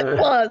 It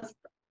was.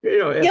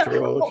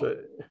 After all,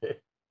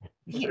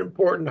 it's an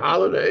important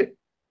holiday,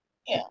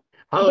 Yeah.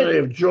 holiday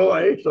of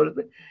joy, so to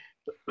speak.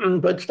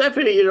 But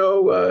Stephanie,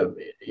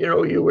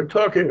 you were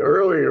talking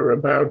earlier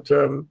about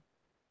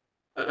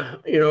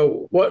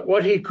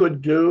what he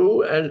could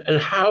do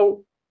and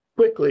how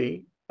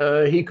quickly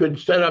he could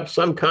set up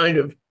some kind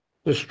of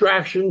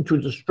distraction to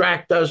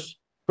distract us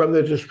from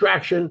the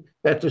distraction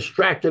that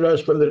distracted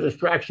us from the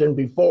distraction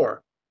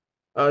before.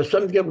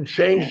 Something that would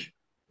change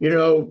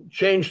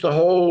the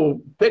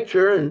whole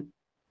picture and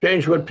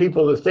change what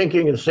people are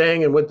thinking and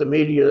saying and what the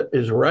media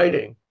is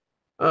writing.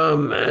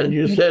 And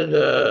you said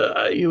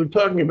you were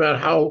talking about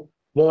how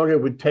long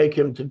it would take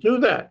him to do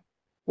that.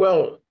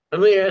 Well,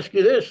 let me ask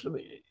you this.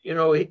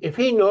 If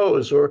he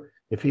knows, or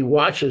if he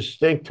watches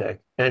Think Tech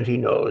and he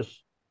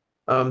knows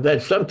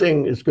that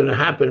something is going to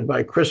happen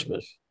by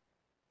Christmas,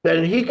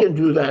 then he can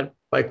do that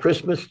by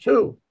Christmas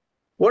too.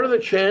 What are the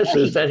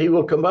chances that he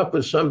will come up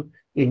with some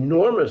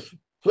enormous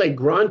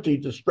flagrante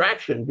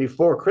distraction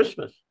before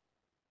Christmas?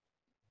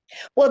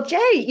 Well,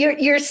 Jay,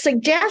 you're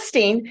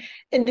suggesting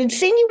and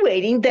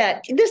insinuating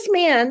that this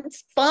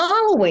man's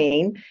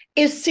following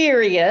is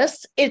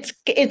serious.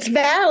 It's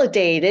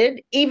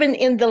validated, even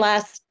in the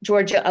last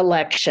Georgia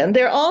election.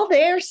 They're all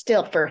there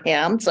still for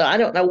him. So I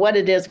don't know what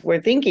it is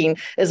we're thinking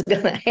is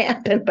going to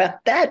happen, but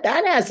that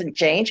hasn't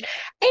changed.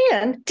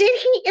 And did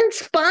he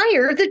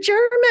inspire the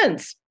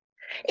Germans?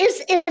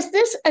 Is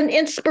this an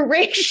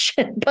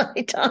inspiration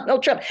by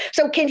Donald Trump?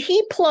 So can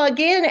he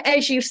plug in,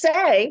 as you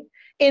say,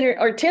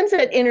 or Tim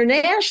said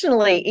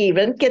internationally,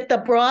 even get the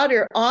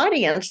broader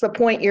audience, the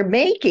point you're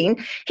making?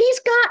 He's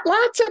got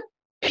lots of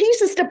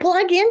pieces to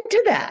plug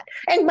into that.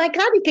 And my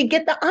God, he could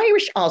get the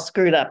Irish all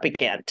screwed up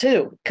again,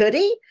 too. Could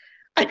he?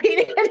 I mean,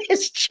 it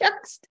is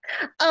just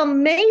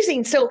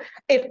amazing. So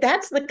if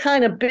that's the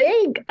kind of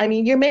big, I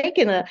mean, you're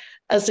making a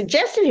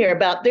suggestion here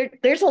about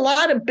there's a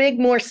lot of big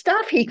more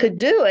stuff he could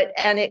do it,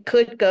 and it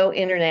could go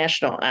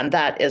international. And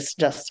that is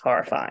just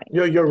horrifying.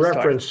 Your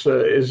reference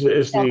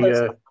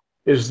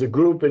is the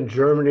group in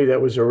Germany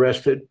that was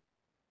arrested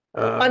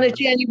on a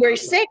January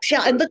 6th.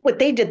 Yeah, and look what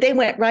they did. They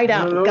went right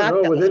out and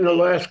got them within the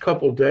last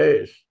couple of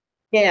days.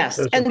 Yes,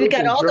 and we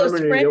got all those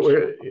French.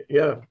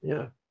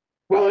 Yeah.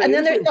 Well, and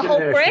then there's the whole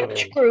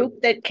French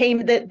group that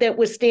came that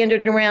was standing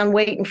around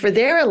waiting for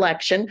their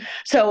election.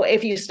 So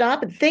if you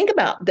stop and think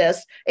about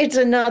this, it's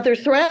another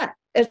threat.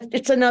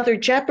 It's another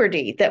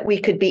jeopardy that we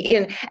could be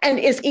in. And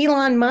is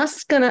Elon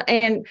Musk going to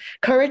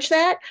encourage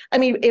that? I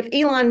mean, if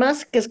Elon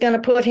Musk is going to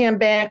put him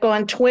back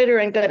on Twitter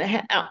and going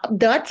to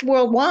that's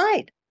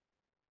worldwide.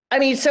 I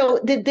mean, so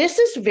this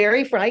is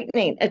very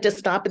frightening to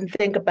stop and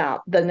think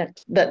about the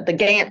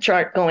Gantt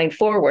chart going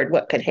forward.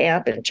 What could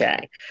happen,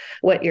 Jay?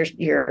 What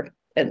you're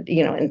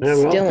instilling.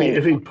 Well,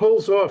 if he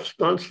pulls off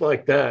stunts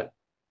like that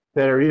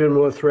are even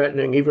more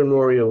threatening, even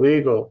more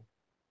illegal,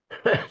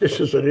 this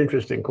is an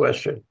interesting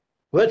question.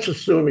 Let's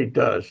assume he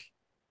does.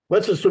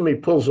 Let's assume he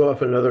pulls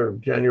off another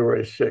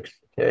January 6th,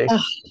 okay?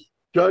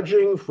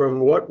 Judging from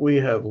what we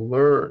have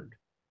learned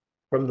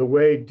from the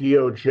way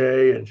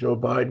DOJ and Joe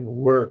Biden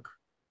work,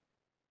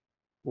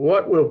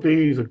 what will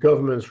be the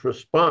government's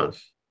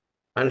response,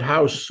 and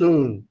how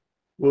soon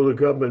will the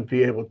government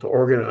be able to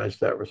organize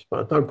that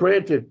response? Now,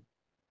 granted,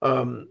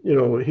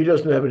 he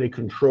doesn't have any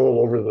control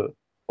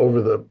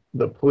over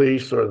the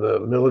police or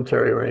the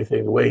military or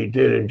anything the way he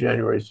did in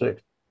January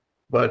 6th.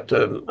 But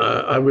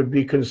I would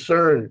be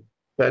concerned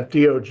that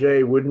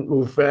DOJ wouldn't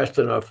move fast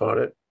enough on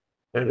it,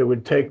 and it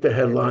would take the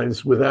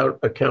headlines without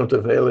a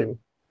countervailing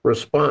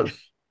response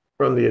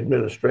from the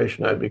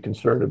administration. I'd be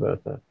concerned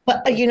about that.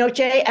 But,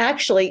 Jay,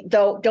 actually,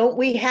 though, don't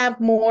we have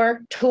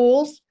more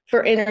tools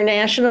for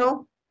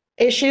international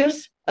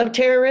issues of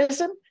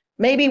terrorism?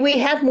 Maybe we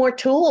have more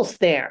tools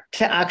there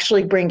to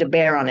actually bring to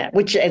bear on it,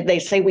 which they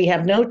say we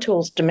have no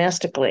tools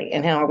domestically.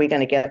 And how are we going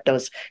to get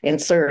those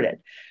inserted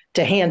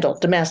to handle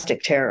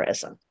domestic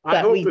terrorism? I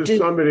hope there's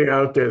somebody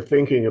out there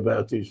thinking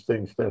about these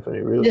things,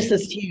 Stephanie, really. This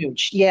is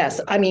huge. Yes.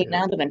 I mean,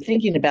 now that I'm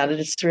thinking about it,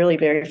 it's really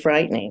very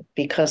frightening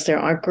because there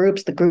are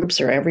groups, the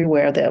groups are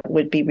everywhere that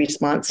would be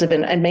responsive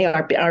and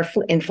are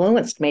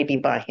influenced maybe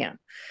by him.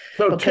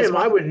 So, Tim,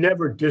 I would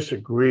never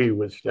disagree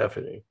with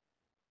Stephanie.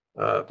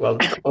 Well,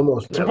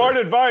 almost never. Smart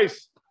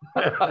advice.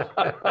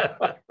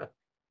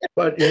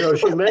 But,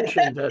 she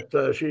mentioned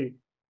that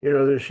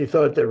she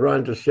thought that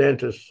Ron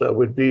DeSantis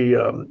would be,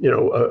 a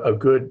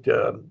good,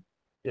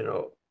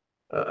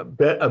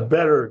 a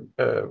better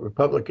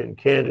Republican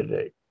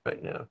candidate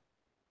right now.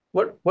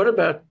 What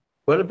about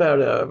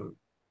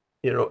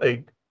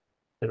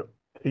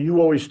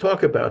you always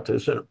talk about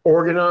this, an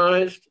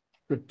organized,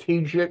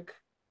 strategic,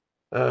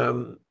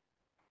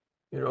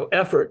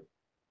 effort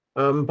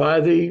by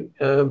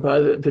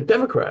the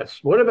Democrats.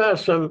 What about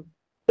some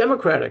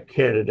Democratic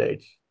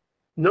candidates?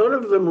 None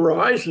of them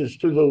rises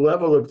to the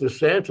level of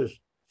DeSantis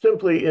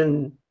simply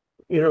in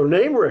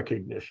name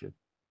recognition.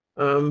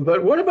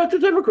 But what about the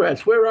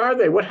Democrats? Where are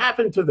they? What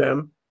happened to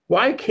them?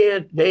 Why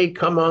can't they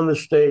come on the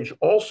stage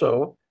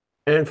also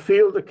and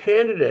field a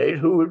candidate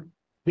who would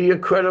be a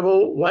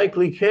credible,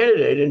 likely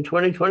candidate in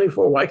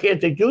 2024. Why can't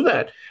they do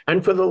that?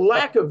 And for the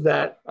lack of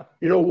that,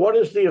 what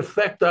is the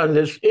effect on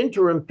this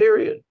interim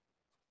period?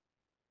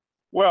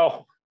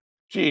 Well,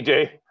 gee,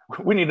 Dave,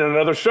 we need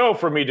another show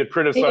for me to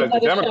criticize the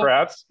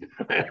Democrats.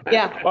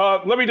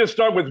 Yeah. Let me just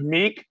start with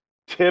meek,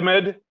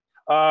 timid.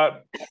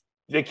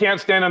 They can't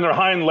stand on their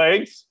hind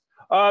legs.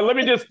 Let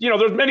me just,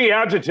 there's many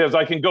adjectives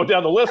I can go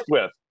down the list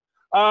with.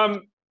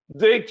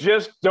 They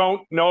just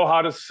don't know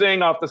how to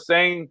sing off the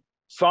same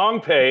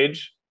song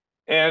page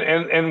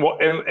and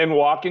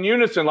walk in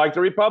unison like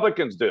the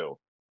Republicans do.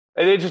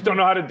 And they just don't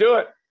know how to do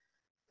it.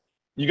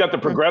 You got the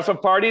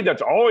Progressive Party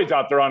that's always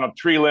out there on a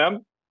tree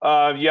limb.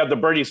 You have the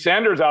Bernie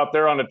Sanders out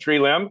there on a tree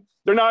limb.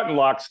 They're not in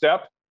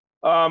lockstep.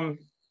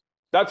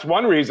 That's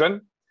one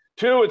reason.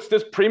 Two, it's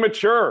just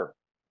premature.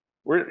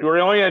 We're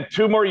only at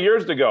 2 more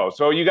years to go.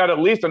 So you got at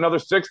least another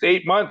 6 to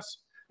 8 months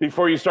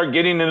before you start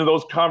getting into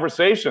those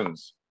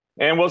conversations.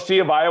 And we'll see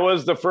if Iowa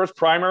is the first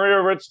primary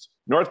or it's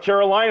North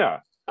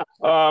Carolina.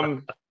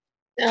 South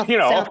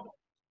Carolina,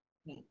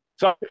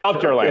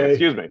 Okay.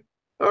 excuse me.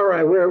 All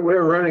right, we're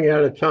running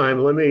out of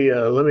time. Let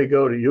me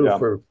go to you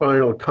for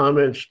final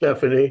comments,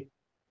 Stephanie,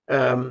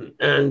 and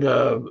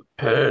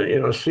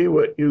see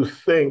what you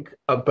think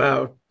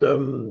about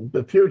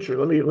the future.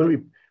 Let me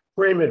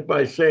frame it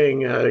by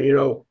saying,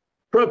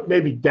 Trump may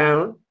be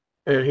down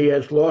and he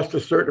has lost a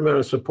certain amount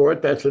of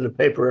support. That's in the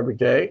paper every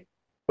day,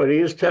 but he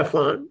is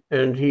Teflon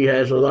and he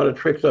has a lot of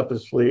tricks up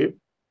his sleeve,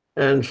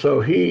 and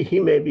so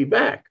he may be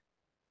back.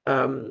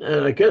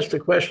 And I guess the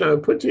question I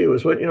would put to you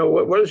is,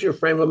 what is your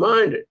frame of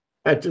mind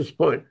at this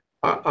point?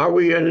 Are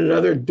we at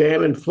another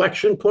damn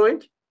inflection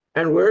point?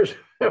 And where's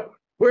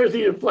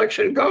the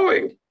inflection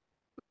going?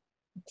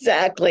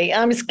 Exactly.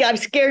 I've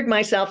scared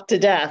myself to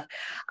death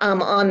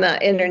on the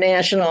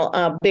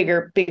international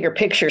bigger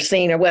picture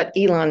scene, or what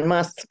Elon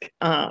Musk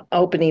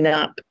opening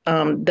up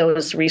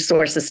those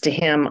resources to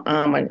him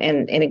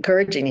and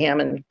encouraging him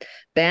and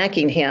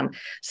backing him.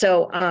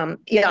 So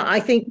I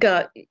think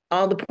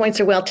all the points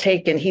are well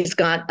taken. He's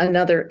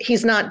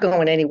not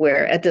going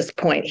anywhere at this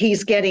point.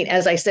 He's getting,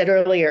 as I said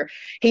earlier,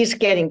 he's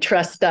getting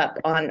trussed up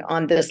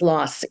on this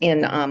loss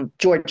in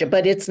Georgia,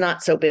 but it's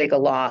not so big a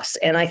loss.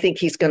 And I think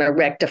he's going to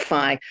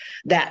rectify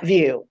that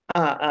view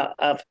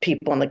of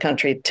people in the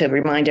country to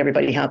remind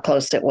everybody how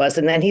close it was.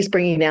 And then he's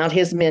bringing out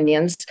his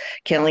minions,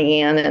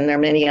 Kellyanne, and there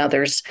are many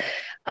others.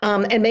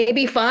 And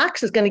maybe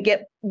Fox is going to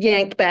get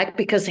yanked back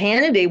because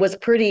Hannity was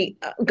pretty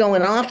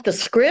going off the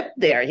script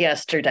there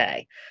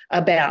yesterday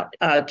about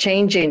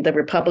changing the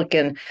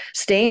Republican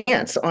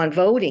stance on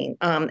voting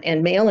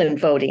and mail-in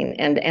voting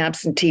and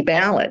absentee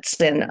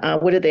ballots. And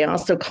what do they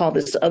also call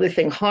this other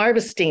thing?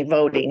 Harvesting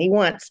voting. He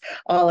wants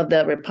all of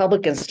the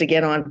Republicans to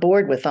get on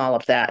board with all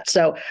of that.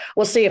 So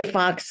we'll see if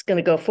Fox is going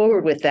to go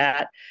forward with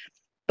that.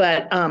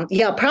 But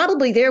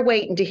probably they're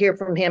waiting to hear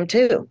from him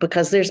too,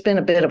 because there's been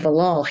a bit of a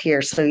lull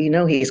here. So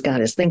he's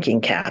got his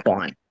thinking cap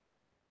on.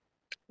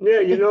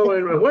 Yeah,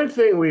 and one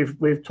thing we've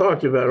always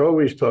talked about,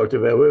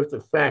 we have to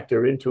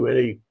factor into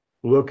any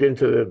look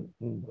into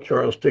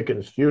Charles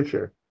Dickens'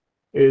 future,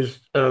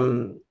 is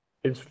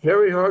it's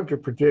very hard to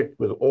predict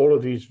with all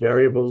of these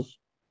variables,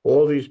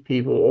 all these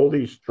people, all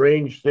these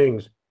strange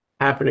things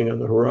happening on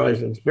the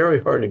horizon. It's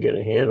very hard to get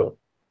a handle,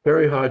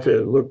 very hard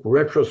to look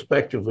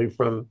retrospectively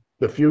from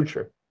the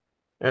future.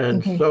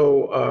 And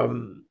so,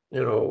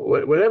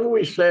 whatever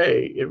we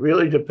say, it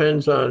really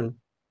depends on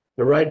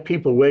the right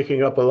people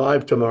waking up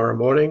alive tomorrow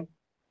morning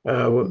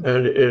and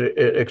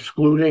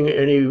excluding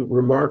any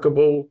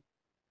remarkable,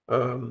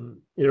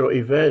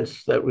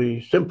 events that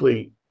we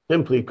simply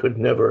could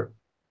never,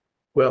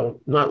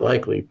 not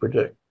likely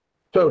predict.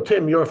 So,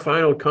 Tim, your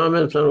final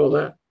comments on all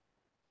that?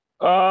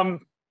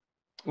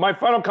 My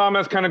final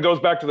comments kind of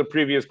goes back to the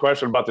previous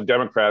question about the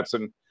Democrats.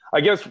 And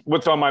I guess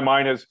what's on my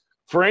mind is,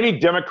 for any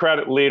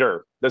Democratic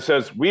leader that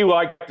says we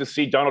like to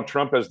see Donald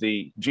Trump as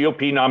the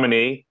GOP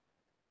nominee,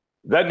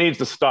 that needs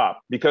to stop,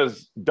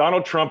 because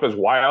Donald Trump is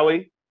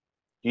wily.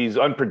 He's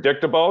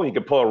unpredictable. He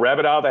could pull a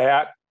rabbit out of the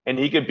hat and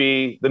he could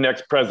be the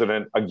next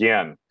president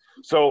again.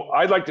 So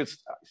I'd like to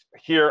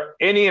hear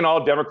any and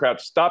all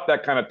Democrats stop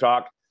that kind of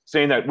talk,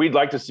 saying that we'd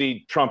like to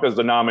see Trump as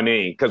the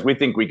nominee because we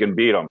think we can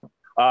beat him.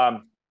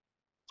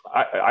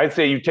 I'd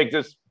say you take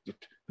this,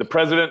 the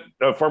president,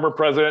 former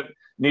president,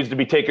 needs to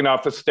be taken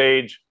off the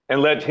stage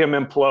and let him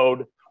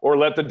implode, or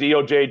let the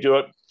DOJ do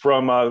it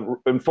from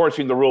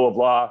enforcing the rule of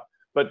law.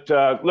 But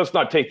let's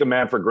not take the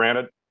man for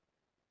granted.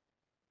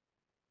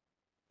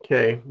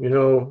 Okay,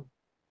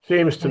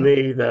 seems to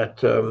me that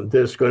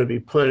there's going to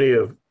be plenty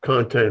of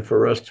content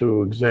for us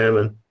to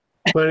examine,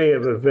 plenty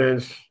of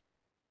events,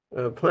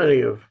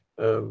 plenty of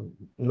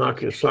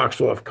knock your socks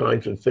off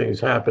kinds of things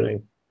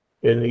happening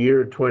in the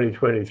year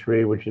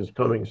 2023, which is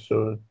coming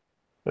soon.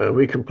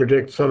 We can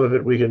predict some of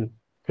it. We can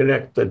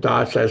connect the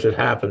dots as it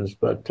happens,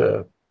 but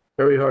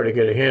very hard to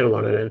get a handle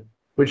on it. And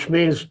which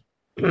means,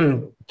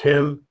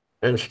 Tim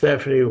and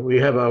Stephanie, we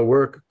have our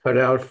work cut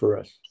out for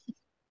us.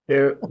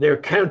 They're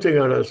counting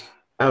on us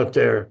out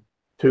there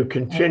to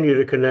continue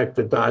to connect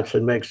the dots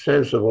and make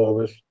sense of all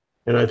this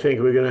And I think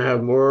we're going to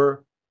have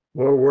more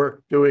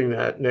work doing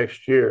that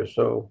next year.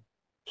 So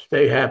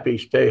stay happy,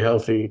 stay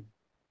healthy,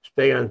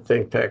 stay on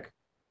Think Tech,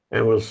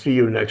 and we'll see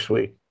you next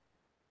week.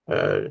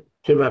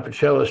 Tim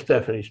Apicella,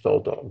 Stephanie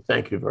Dalton.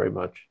 Thank you very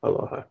much.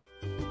 Aloha.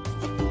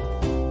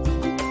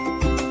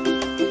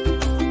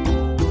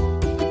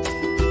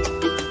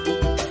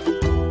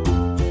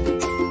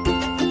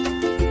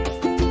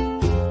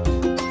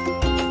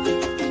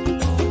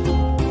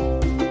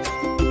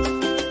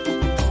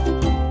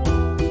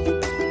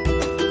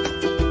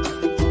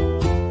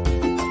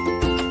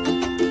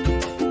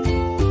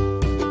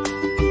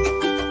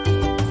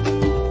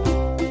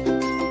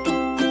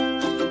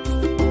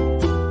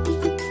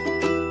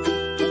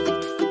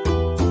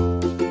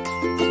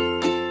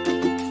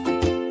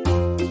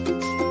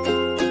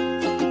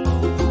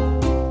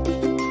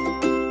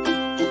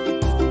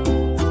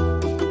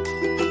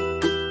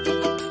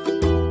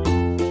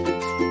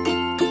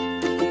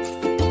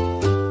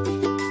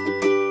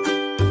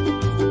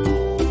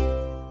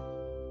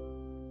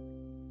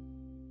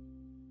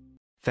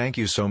 Thank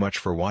you so much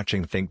for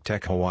watching Think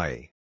Tech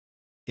Hawaii.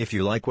 If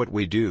you like what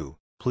we do,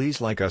 please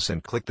like us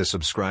and click the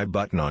subscribe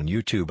button on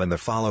YouTube and the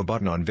follow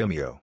button on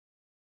Vimeo.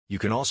 You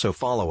can also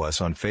follow us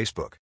on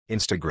Facebook,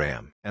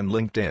 Instagram, and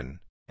LinkedIn,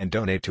 and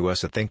donate to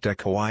us at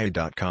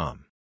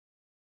thinktechhawaii.com.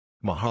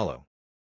 Mahalo.